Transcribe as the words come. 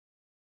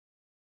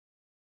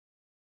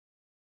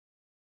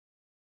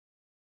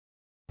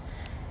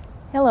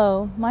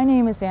Hello, my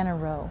name is Anna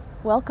Rowe.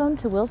 Welcome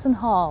to Wilson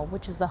Hall,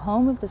 which is the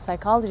home of the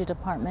psychology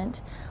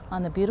department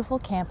on the beautiful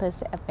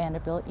campus at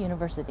Vanderbilt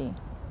University.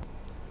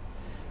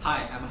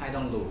 Hi, I'm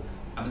Haidong Lu.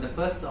 I'm the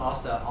first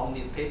author on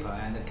this paper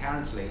and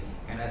currently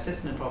an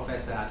assistant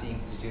professor at the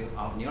Institute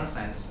of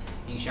Neuroscience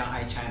in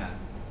Shanghai, China.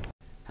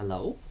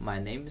 Hello, my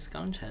name is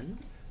Gang Chen.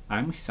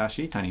 I'm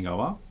Hisashi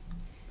Tanigawa.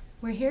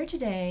 We're here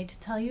today to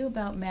tell you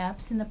about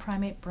maps in the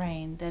primate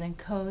brain that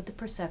encode the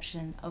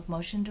perception of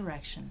motion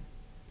direction.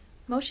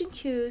 Motion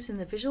cues in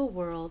the visual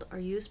world are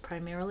used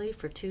primarily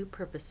for two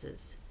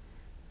purposes.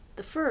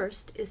 The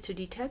first is to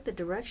detect the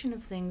direction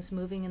of things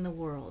moving in the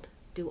world,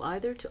 due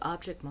either to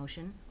object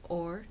motion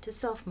or to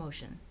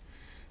self-motion.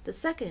 The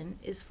second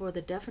is for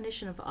the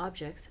definition of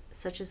objects,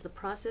 such as the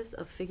process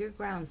of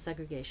figure-ground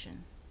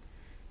segregation.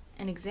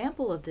 An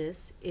example of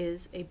this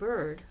is a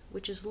bird,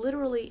 which is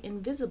literally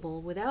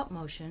invisible without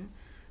motion,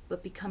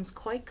 but becomes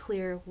quite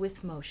clear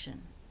with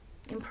motion.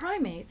 In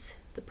primates,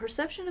 the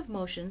perception of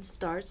motion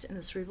starts in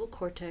the cerebral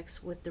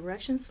cortex with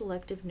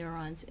direction-selective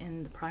neurons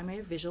in the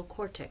primary visual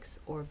cortex,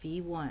 or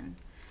V1.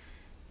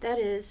 That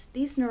is,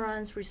 these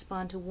neurons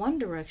respond to one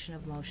direction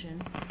of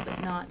motion,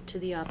 but not to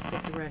the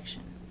opposite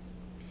direction.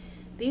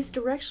 These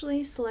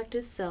directionally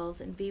selective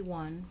cells in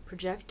V1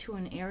 project to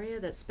an area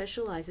that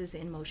specializes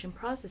in motion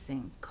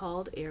processing,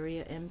 called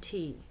area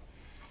MT.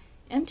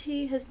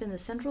 MT has been the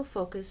central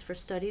focus for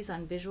studies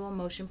on visual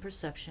motion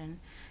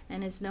perception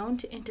and is known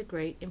to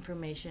integrate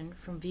information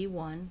from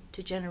V1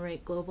 to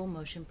generate global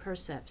motion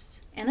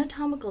percepts.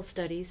 Anatomical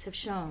studies have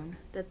shown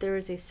that there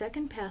is a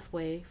second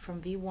pathway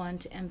from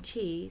V1 to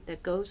MT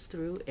that goes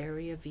through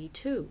area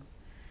V2.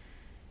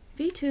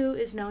 V2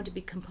 is known to be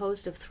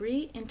composed of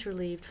three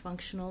interleaved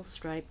functional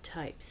stripe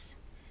types.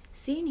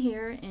 Seen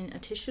here in a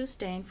tissue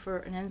stain for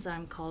an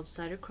enzyme called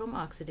cytochrome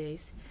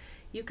oxidase,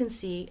 you can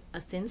see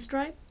a thin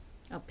stripe,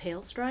 a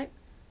pale stripe,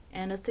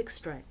 and a thick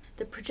stripe.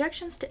 The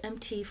projections to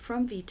MT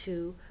from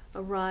V2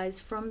 arise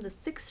from the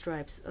thick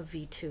stripes of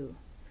V2.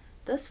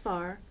 Thus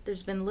far,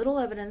 there's been little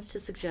evidence to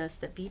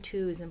suggest that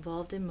V2 is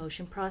involved in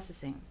motion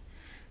processing.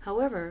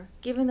 However,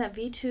 given that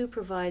V2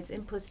 provides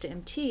inputs to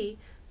MT,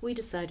 we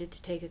decided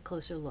to take a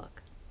closer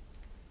look.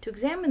 To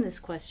examine this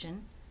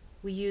question,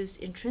 we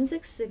used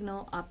intrinsic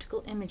signal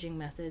optical imaging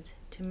methods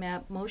to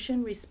map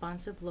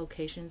motion-responsive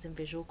locations in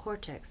visual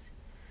cortex.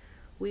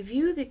 We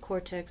view the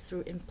cortex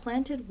through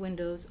implanted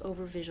windows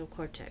over visual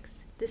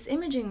cortex. This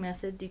imaging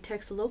method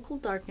detects local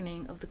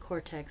darkening of the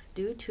cortex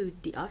due to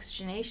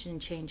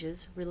deoxygenation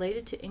changes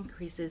related to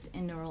increases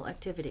in neural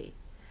activity.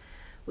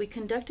 We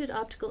conducted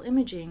optical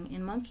imaging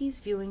in monkeys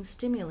viewing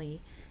stimuli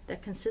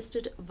that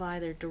consisted of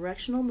either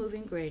directional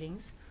moving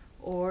gratings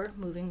or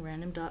moving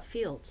random dot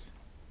fields.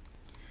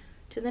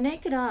 To the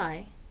naked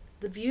eye,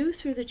 the view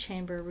through the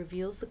chamber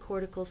reveals the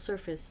cortical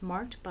surface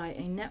marked by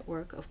a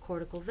network of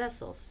cortical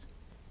vessels.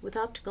 With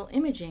optical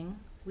imaging,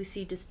 we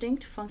see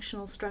distinct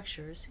functional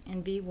structures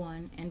in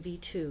V1 and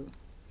V2.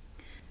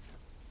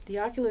 The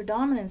ocular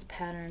dominance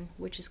pattern,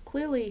 which is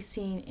clearly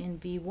seen in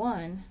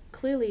V1,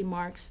 clearly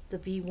marks the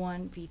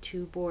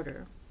V1-V2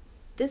 border.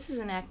 This is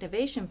an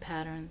activation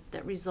pattern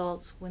that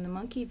results when the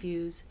monkey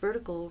views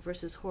vertical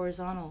versus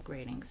horizontal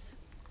gratings.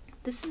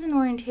 This is an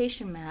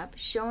orientation map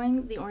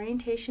showing the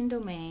orientation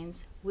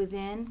domains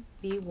within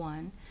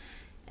V1,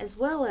 as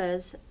well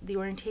as the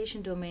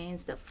orientation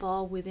domains that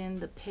fall within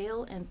the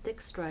pale and thick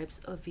stripes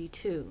of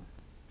V2.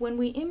 When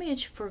we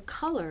image for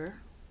color,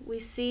 we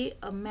see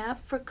a map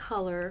for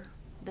color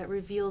that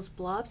reveals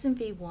blobs in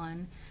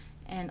V1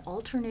 and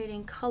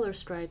alternating color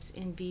stripes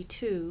in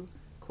V2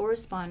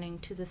 corresponding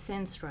to the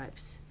thin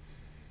stripes.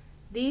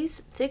 These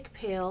thick,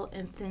 pale,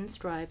 and thin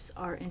stripes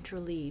are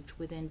interleaved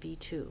within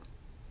V2.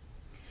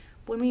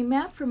 When we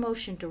map for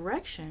motion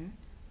direction,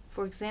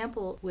 for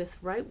example, with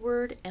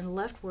rightward and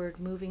leftward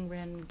moving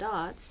random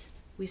dots,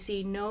 we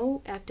see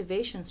no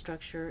activation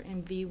structure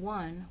in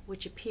V1,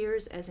 which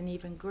appears as an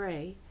even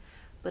gray,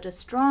 but a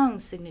strong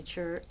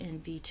signature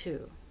in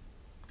V2.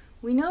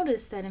 We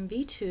notice that in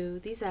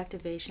V2, these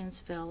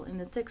activations fell in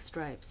the thick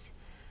stripes.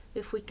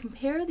 If we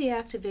compare the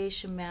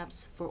activation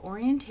maps for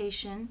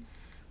orientation,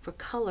 for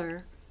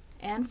color,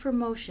 and for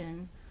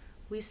motion,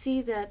 we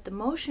see that the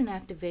motion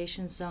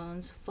activation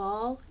zones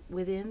fall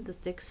within the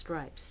thick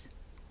stripes.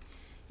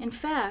 In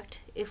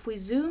fact, if we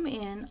zoom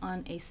in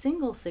on a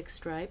single thick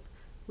stripe,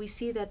 we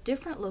see that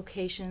different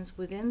locations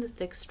within the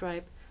thick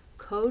stripe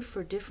code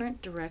for different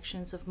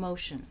directions of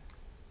motion.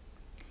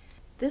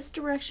 This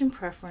direction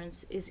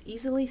preference is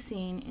easily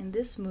seen in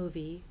this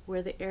movie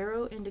where the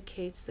arrow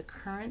indicates the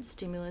current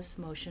stimulus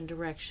motion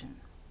direction.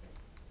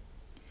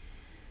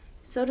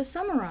 So to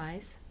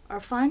summarize, our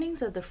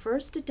findings are the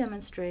first to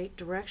demonstrate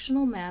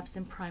directional maps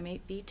in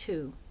primate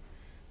V2.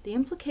 The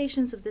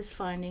implications of this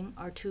finding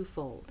are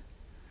twofold.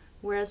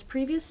 Whereas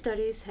previous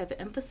studies have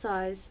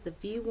emphasized the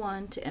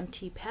V1 to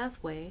MT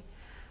pathway,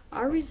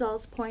 our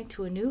results point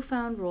to a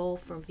newfound role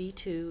for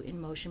V2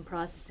 in motion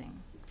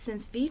processing.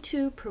 Since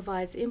V2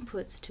 provides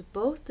inputs to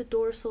both the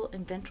dorsal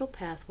and ventral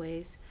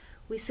pathways,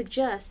 we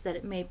suggest that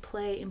it may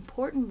play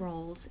important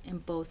roles in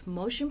both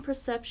motion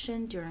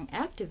perception during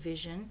active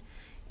vision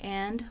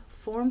and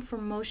form for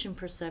motion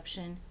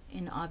perception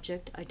in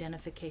object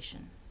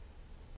identification.